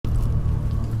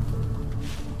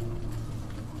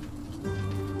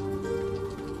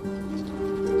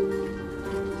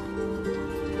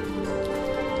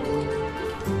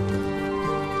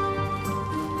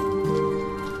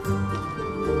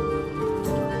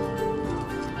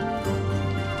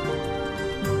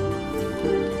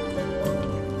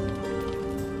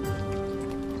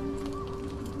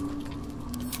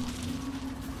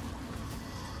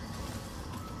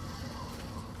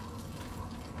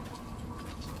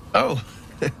Oh,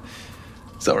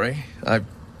 sorry. I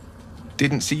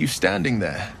didn't see you standing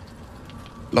there.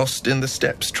 Lost in the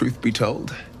steps, truth be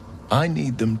told. I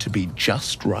need them to be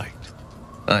just right.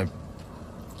 I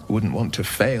wouldn't want to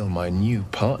fail my new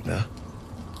partner.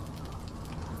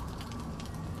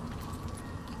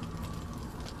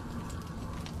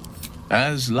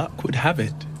 As luck would have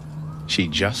it, she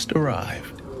just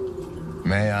arrived.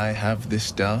 May I have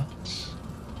this dance?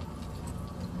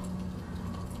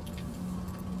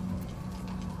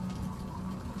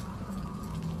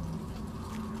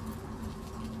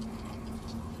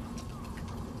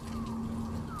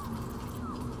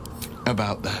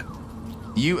 About that.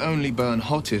 You only burn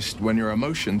hottest when your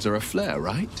emotions are aflare,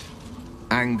 right?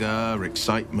 Anger,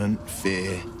 excitement,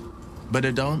 fear. But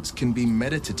a dance can be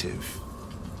meditative,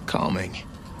 calming.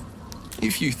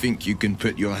 If you think you can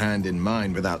put your hand in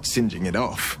mine without singeing it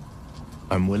off,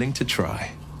 I'm willing to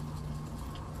try.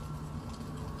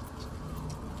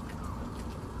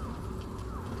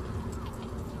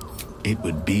 It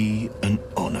would be an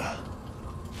honor.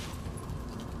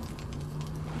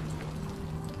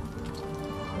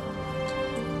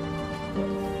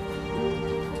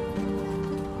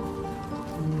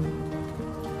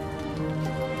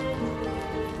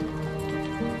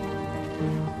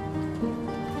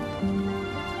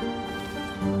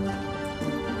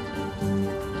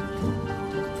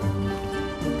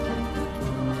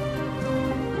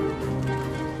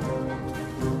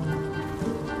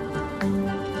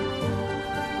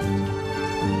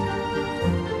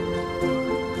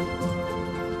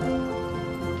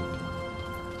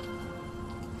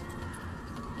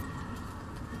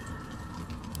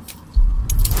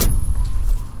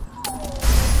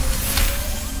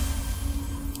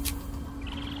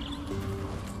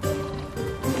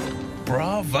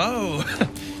 Bravo!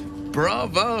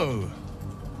 Bravo!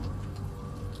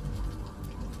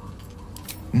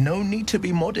 No need to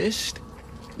be modest.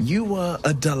 You were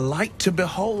a delight to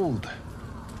behold.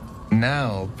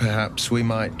 Now, perhaps we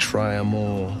might try a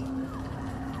more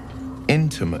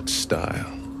intimate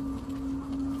style.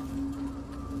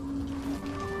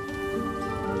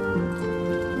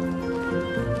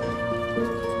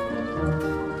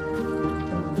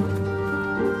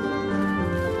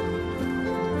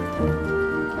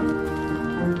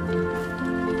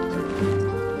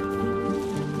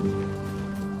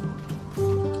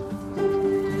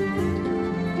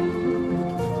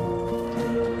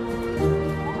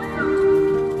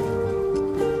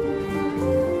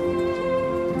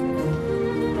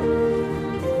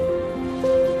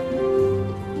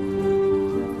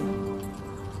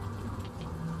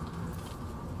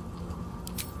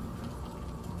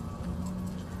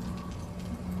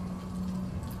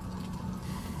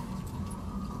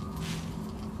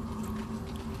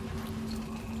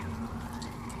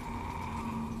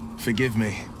 Forgive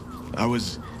me. I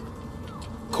was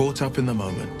caught up in the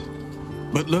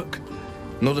moment. But look,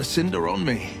 not a cinder on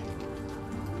me.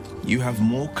 You have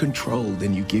more control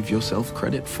than you give yourself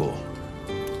credit for.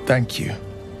 Thank you.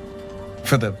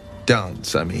 For the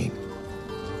dance, I mean.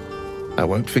 I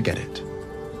won't forget it.